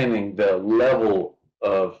understanding the level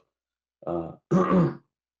of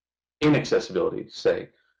inaccessibility, say,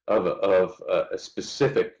 of a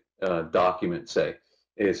specific document, say,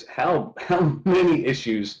 is how many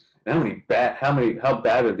issues, how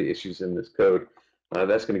bad are the issues in this code.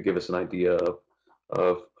 That's going to give us an idea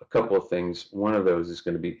of a couple of things. One of those is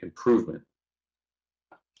going to be improvement.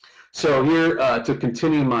 So here, to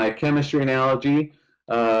continue my chemistry analogy,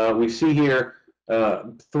 we see here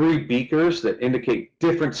 3 beakers that indicate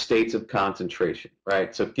different states of concentration,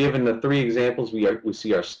 right? So given the 3 examples, we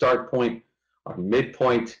see our start point, our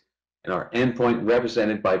midpoint, and our endpoint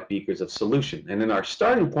represented by beakers of solution. And in our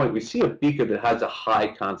starting point, we see a beaker that has a high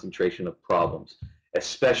concentration of problems,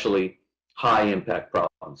 especially high impact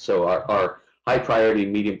problems. So our high priority,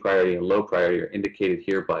 medium priority, and low priority are indicated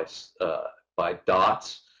here by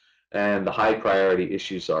dots. And the high priority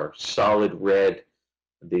issues are solid red.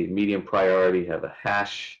 The medium priority have a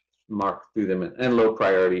hash mark through them, and low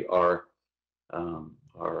priority are going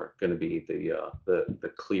to be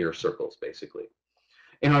the clear circles, basically.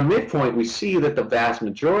 In our midpoint, we see that the vast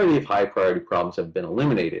majority of high priority problems have been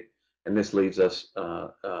eliminated, and this leads us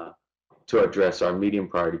to address our medium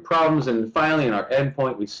priority problems. And finally, in our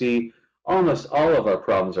endpoint, we see almost all of our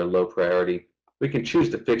problems are low priority. We can choose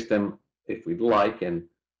to fix them if we'd like, and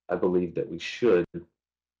I believe that we should.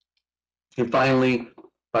 And finally,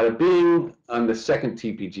 by being on the second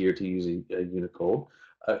TPG, or to use a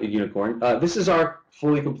unicorn, this is our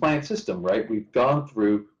fully compliant system, right? We've gone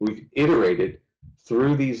through, we've iterated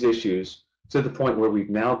through these issues to the point where we've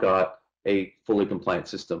now got a fully compliant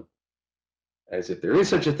system, as if there is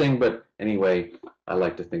such a thing, but anyway, I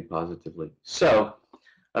like to think positively. So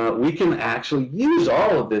we can actually use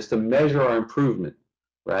all of this to measure our improvement.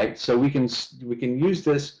 right? So we can use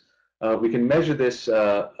this, we can measure this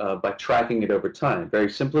by tracking it over time. Very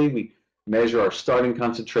simply, we measure our starting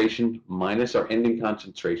concentration minus our ending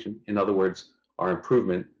concentration, in other words, our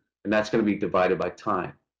improvement, and that's going to be divided by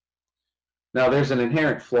time. Now, there's an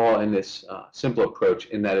inherent flaw in this simple approach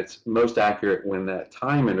in that it's most accurate when that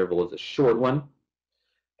time interval is a short one,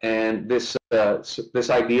 and this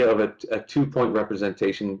idea of a 2-point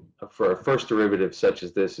representation for a first derivative such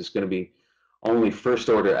as this is going to be only first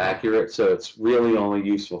order accurate, so it's really only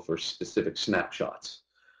useful for specific snapshots.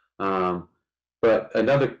 Um, but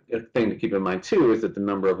another thing to keep in mind too is that the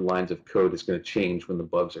number of lines of code is going to change when the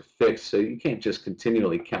bugs are fixed, so you can't just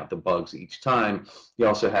continually count the bugs each time. You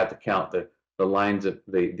also have to count the lines of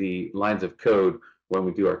the lines of code when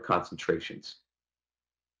we do our concentrations.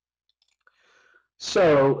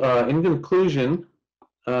 So in conclusion,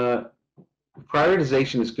 uh,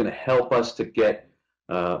 prioritization is going to help us to get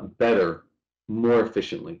better, more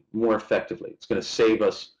efficiently, more effectively. It's going to save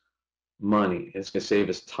us money. It's going to save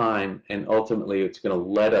us time, and ultimately, it's going to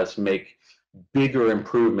let us make bigger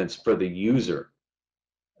improvements for the user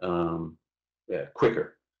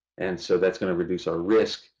quicker. And so that's going to reduce our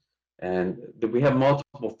risk. And we have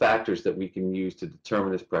multiple factors that we can use to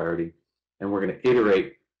determine this priority, and we're going to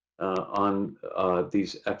iterate on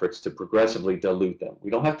these efforts to progressively dilute them.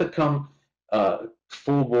 We don't have to come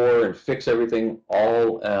full bore and fix everything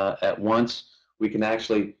all at once. We can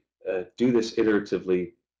actually do this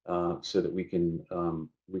iteratively so that we can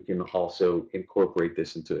also incorporate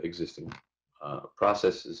this into existing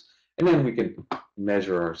processes, and then we can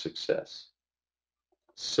measure our success.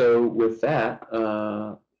 So with that,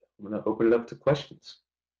 I'm going to open it up to questions.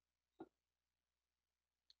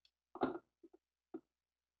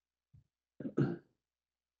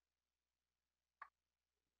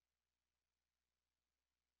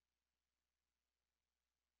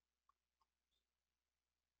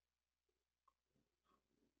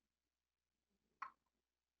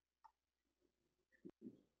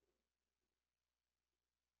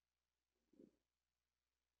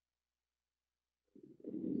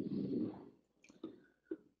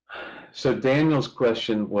 So Daniel's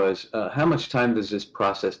question was, how much time does this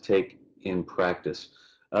process take in practice?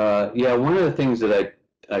 Yeah, one of the things that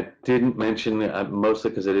I didn't mention,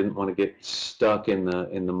 mostly because I didn't want to get stuck in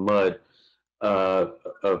the mud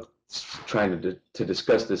of trying to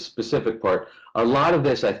discuss this specific part. A lot of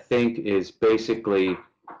this, I think, is basically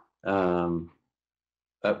um,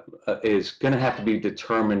 is going to have to be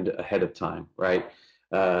determined ahead of time, right?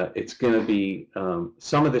 It's going to be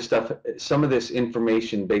some of this stuff, some of this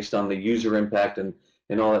information based on the user impact and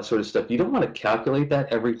all that sort of stuff. You don't want to calculate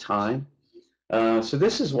that every time. So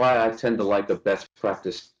this is why I tend to like a best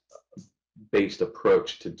practice based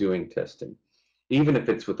approach to doing testing, even if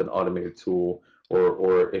it's with an automated tool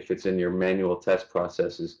or if it's in your manual test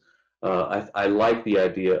processes. I like the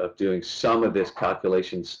idea of doing some of this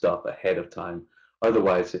calculation stuff ahead of time.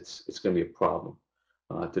 Otherwise, it's going to be a problem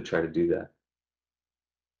to try to do that.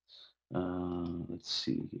 Let's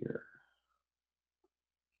see here.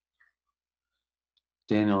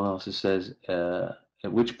 Daniel also says,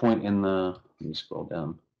 at which point in the, let me scroll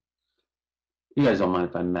down. You guys don't mind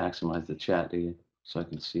if I maximize the chat, do you? So I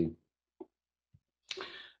can see.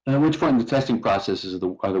 At which point in the testing process are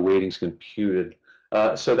the weightings computed?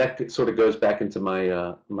 So that sort of goes back into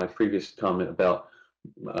my my previous comment about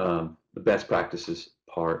the best practices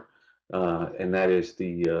part, and that is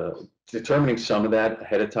the determining some of that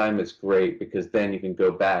ahead of time is great because then you can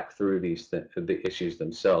go back through the issues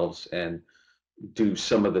themselves and do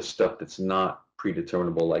some of the stuff that's not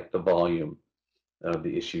predeterminable, like the volume of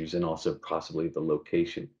the issues and also possibly the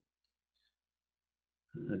location.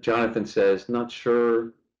 Jonathan says, not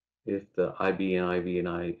sure if the IB and IV and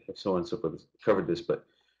I, so on and so forth, covered this, but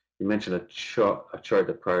you mentioned a chart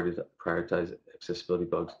that prioritize accessibility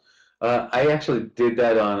bugs. I actually did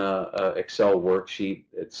that on a Excel worksheet.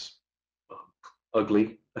 It's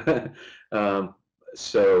ugly.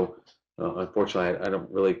 So unfortunately, I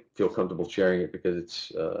don't really feel comfortable sharing it because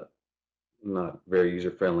it's not very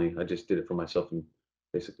user friendly. I just did it for myself and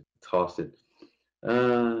basically tossed it.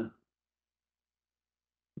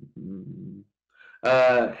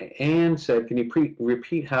 Anne said, can you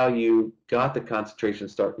repeat how you got the concentration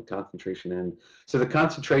start and concentration end? So the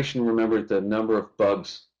concentration, remember, the number of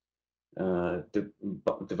bugs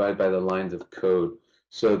divided by the lines of code.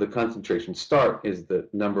 So the concentration start is the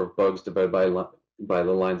number of bugs divided by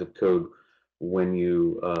the lines of code when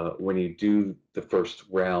you do the first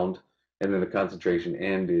round, and then the concentration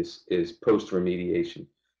end is post remediation.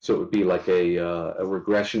 So it would be like a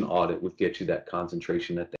regression audit would get you that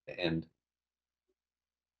concentration at the end.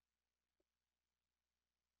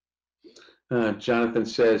 Jonathan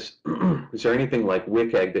says, is there anything like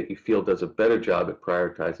WCAG that you feel does a better job at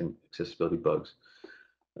prioritizing accessibility bugs?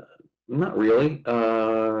 Not really.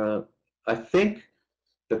 I think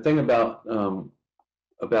the thing about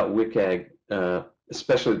WCAG,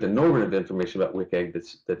 especially the normative information about WCAG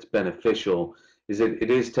that's beneficial, is that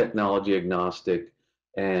it is technology agnostic,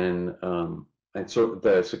 and so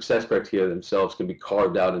the success criteria themselves can be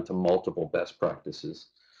carved out into multiple best practices.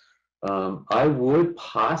 I would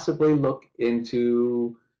possibly look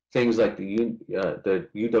into things like the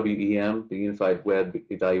UWEM, the Unified Web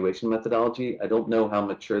Evaluation Methodology. I don't know how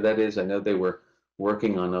mature that is. I know they were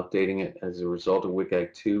working on updating it as a result of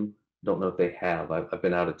WCAG 2. Don't know if they have. I've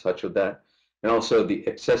been out of touch with that. And also the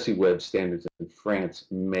AccessiWeb standards in France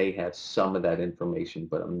may have some of that information,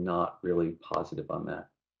 but I'm not really positive on that.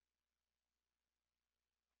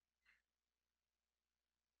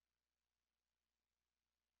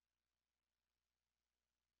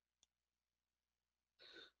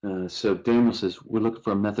 So Daniel says, we're looking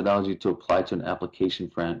for a methodology to apply to an application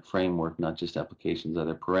framework, not just applications. Are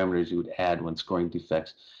there parameters you would add when scoring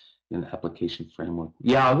defects in an application framework?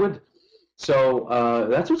 Yeah, I would. So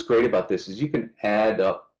that's what's great about this is you can add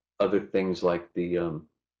up other things like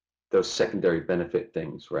those secondary benefit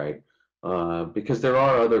things, right? Because there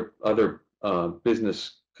are other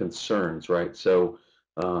business concerns, right? So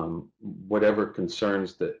whatever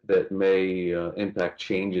concerns that may impact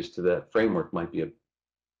changes to that framework might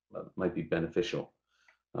be beneficial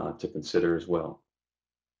to consider as well.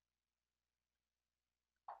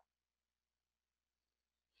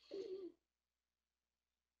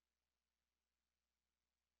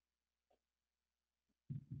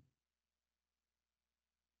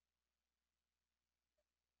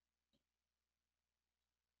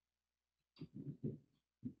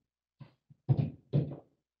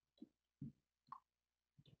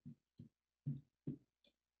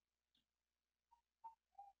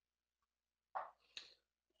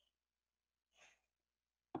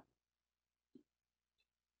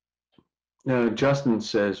 Justin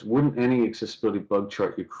says, wouldn't any accessibility bug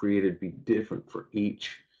chart you created be different for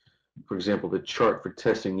each? For example, the chart for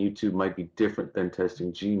testing YouTube might be different than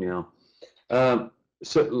testing Gmail.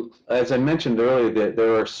 So as I mentioned earlier, that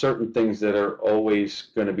there are certain things that are always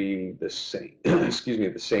going to be the same. Excuse me,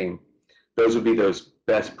 the same. Those would be those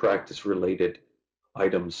best practice related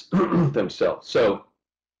items themselves. So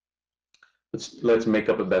let's make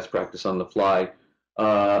up a best practice on the fly.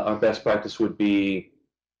 Our best practice would be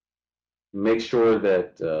make sure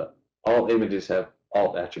that all images have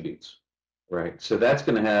alt attributes, right? So that's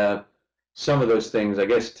going to have some of those things, I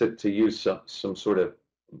guess, to use some sort of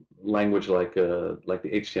language like the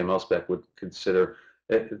HTML spec would consider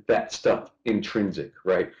that stuff intrinsic,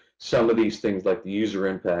 right? Some of these things like the user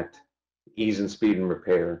impact, ease and speed and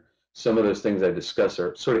repair, some of those things I discuss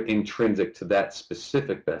are sort of intrinsic to that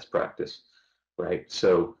specific best practice, right?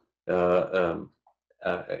 So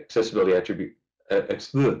accessibility attribute,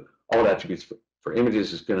 all attributes for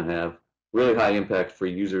images is going to have really high impact for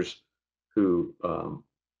users who are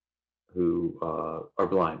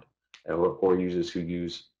blind or users who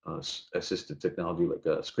use assistive technology like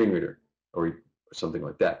a screen reader or something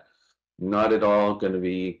like that. Not at all going to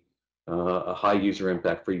be a high user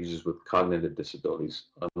impact for users with cognitive disabilities,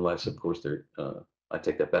 unless, of course, they're, I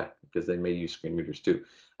take that back because they may use screen readers too,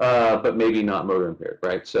 but maybe not motor impaired,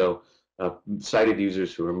 right? So sighted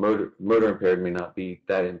users who are motor impaired may not be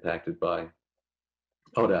that impacted by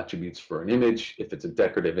alt attributes for an image if it's a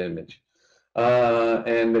decorative image.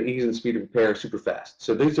 And the ease and speed of repair are super fast.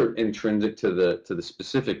 So these are intrinsic to the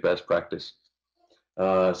specific best practice.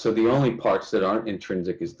 So the only parts that aren't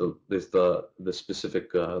intrinsic is the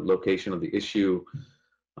specific location of the issue,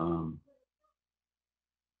 um,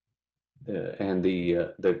 and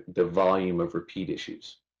the volume of repeat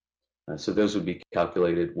issues. So those would be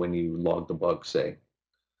calculated when you log the bug, say.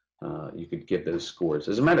 You could give those scores.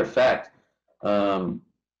 As a matter of fact,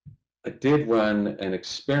 I did run an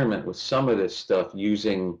experiment with some of this stuff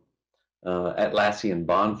using Atlassian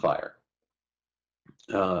Bonfire.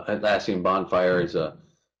 Atlassian Bonfire is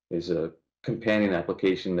a companion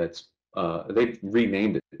application that's they've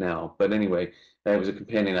renamed it now, but anyway, it was a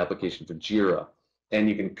companion application for Jira, and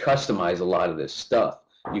you can customize a lot of this stuff.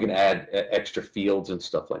 You can add extra fields and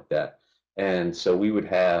stuff like that, and so we would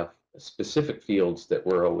have specific fields that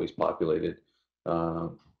were always populated uh,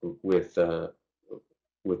 with uh,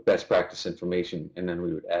 with best practice information, and then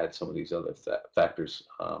we would add some of these other factors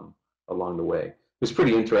along the way. It was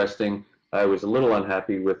pretty interesting. I was a little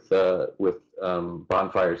unhappy with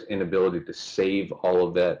Bonfire's inability to save all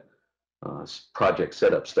of that project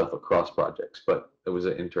setup stuff across projects, but it was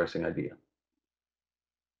an interesting idea.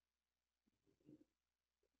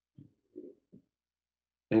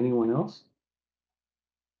 Anyone else?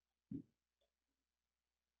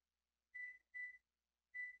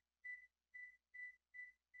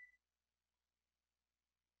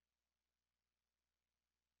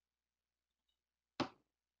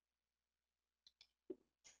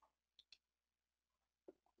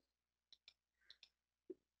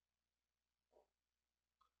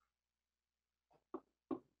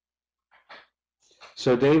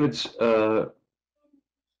 So David's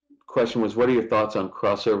question was, what are your thoughts on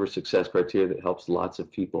crossover success criteria that helps lots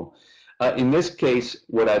of people? In this case,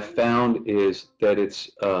 what I've found is that it's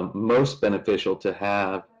most beneficial to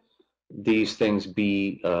have these things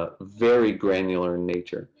be very granular in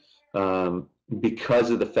nature, because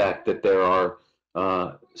of the fact that there are,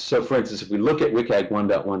 so for instance, if we look at WCAG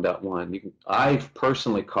 1.1.1, I've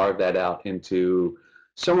personally carved that out into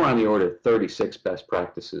somewhere on the order of 36 best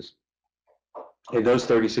practices. And those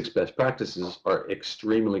 36 best practices are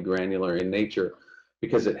extremely granular in nature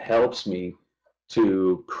because it helps me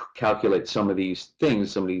to calculate some of these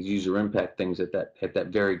things, some of these user impact things at that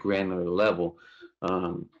very granular level,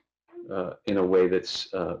 in a way that's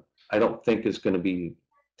I don't think is going to be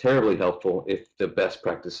terribly helpful if the best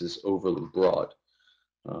practice is overly broad.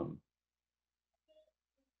 Um,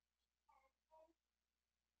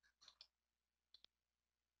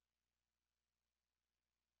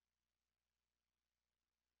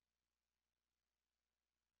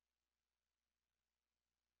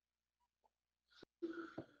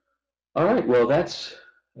 all right, well that's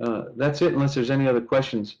it. Unless there's any other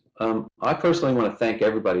questions, I personally want to thank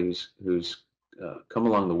everybody who's come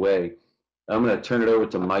along the way. I'm going to turn it over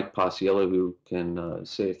to Mike Paciello, who can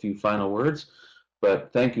say a few final words.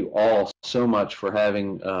 But thank you all so much for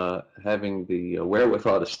having the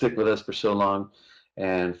wherewithal to stick with us for so long,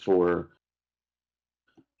 and for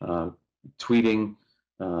uh, tweeting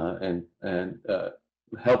and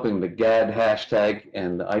helping the GAD hashtag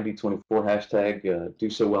and the ID24 hashtag do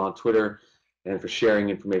so well on Twitter, and for sharing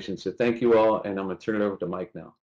information. So thank you all, and I'm going to turn it over to Mike now.